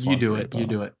on this. You do it. You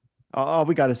do it. All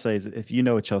we got to say is if you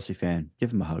know a Chelsea fan,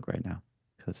 give him a hug right now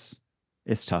because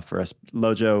it's tough for us.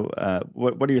 Lojo,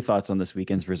 what are your thoughts on this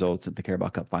weekend's results at the Carabao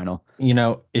Cup final? You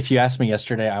know, if you asked me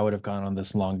yesterday, I would have gone on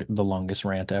the longest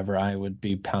rant ever. I would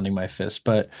be pounding my fist,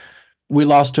 but we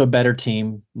lost to a better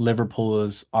team. Liverpool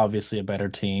is obviously a better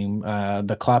team.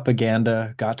 The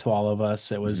propaganda got to all of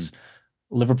us. It was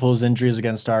Liverpool's injuries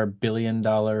against our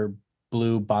billion-dollar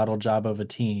blue bottle job of a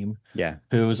team. Yeah.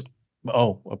 Who's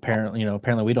apparently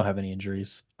we don't have any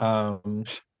injuries.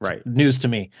 Right. News to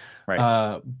me.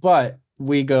 Right. But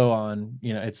we go on,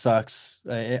 it sucks.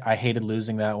 I hated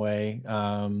losing that way.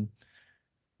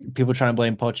 People trying to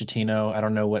blame Pochettino. I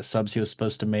don't know what subs he was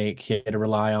supposed to make. He had to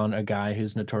rely on a guy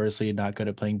who's notoriously not good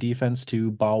at playing defense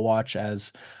to ball watch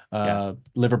as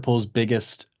Liverpool's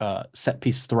biggest set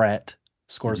piece threat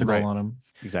scores a goal on him.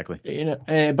 Exactly.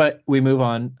 But we move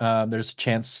on. There's a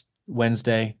chance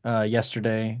yesterday,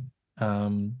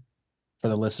 for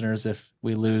the listeners, if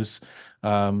we lose,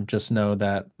 just know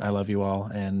that I love you all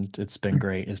and it's been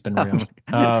great. It's been real.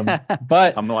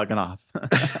 But I'm logging off.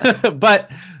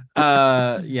 But we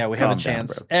have a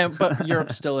chance. But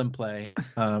Europe's still in play.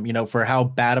 For how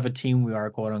bad of a team we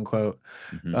are, quote unquote.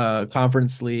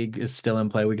 Conference League is still in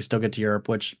play. We can still get to Europe,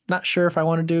 which not sure if I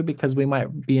want to do because we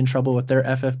might be in trouble with their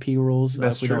FFP rules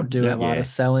if we don't do a lot of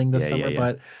selling this summer.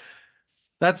 But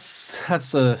that's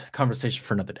a conversation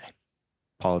for another day.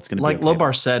 Paul, it's gonna be okay,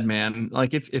 Lobar said, man.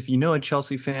 Like if you know a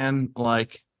Chelsea fan,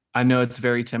 like I know it's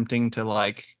very tempting to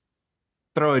like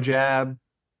throw a jab,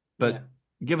 but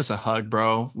give us a hug,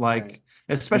 bro. Like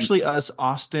especially us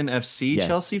Austin FC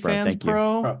Chelsea fans,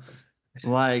 bro.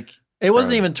 Like it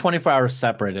wasn't even 24 hours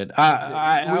separated.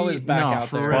 I was back out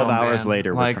there 12 hours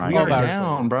later. Like we are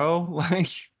down, bro.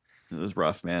 Like it was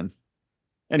rough, man.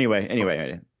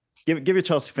 Anyway, give your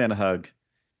Chelsea fan a hug.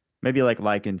 Maybe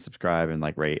like and subscribe and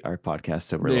rate our podcast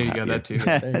so we're a little happier. That too.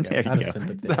 There you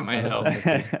go. That might help.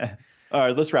 All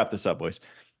right, let's wrap this up, boys.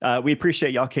 We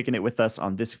appreciate y'all kicking it with us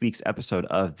on this week's episode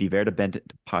of the Verde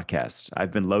Bendit podcast.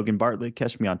 I've been Logan Bartlett.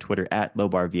 Catch me on Twitter at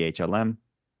LobarVHLM.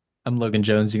 I'm Logan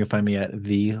Jones. You can find me at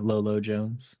the Lolo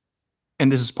Jones.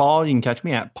 And this is Paul. You can catch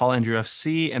me at Paul Andrew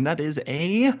FC, and that is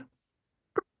a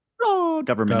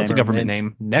government name. It's a government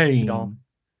name.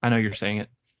 I know you're saying it.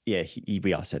 Yeah,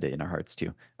 we all said it in our hearts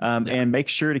too. And make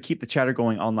sure to keep the chatter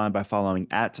going online by following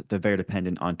at the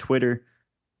Verdependent on Twitter.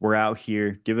 We're out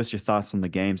here. Give us your thoughts on the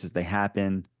games as they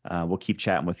happen. We'll keep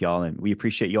chatting with y'all, and we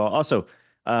appreciate y'all. Also,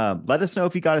 let us know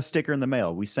if you got a sticker in the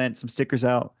mail. We sent some stickers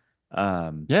out.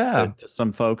 To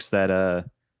some folks that I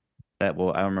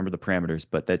don't remember the parameters,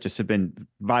 but that just have been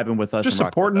vibing with us, just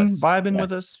supporting, vibing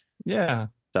with us. Yeah,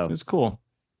 so it's cool.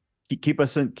 Keep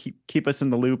us in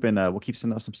the loop, and we'll keep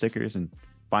sending out some stickers and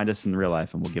find us in real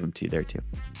life, and we'll give them to you there too.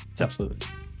 So, absolutely.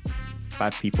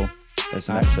 5 people. That's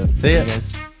an episode. See ya,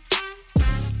 guys.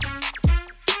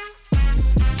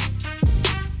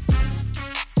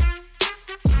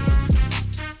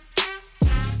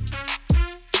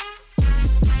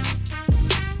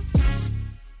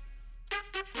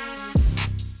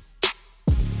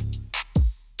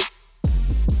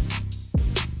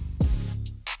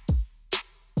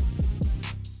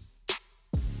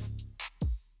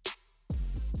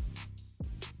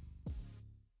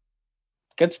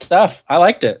 Good stuff. I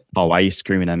liked it. Oh, why are you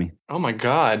screaming at me? Oh my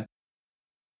God.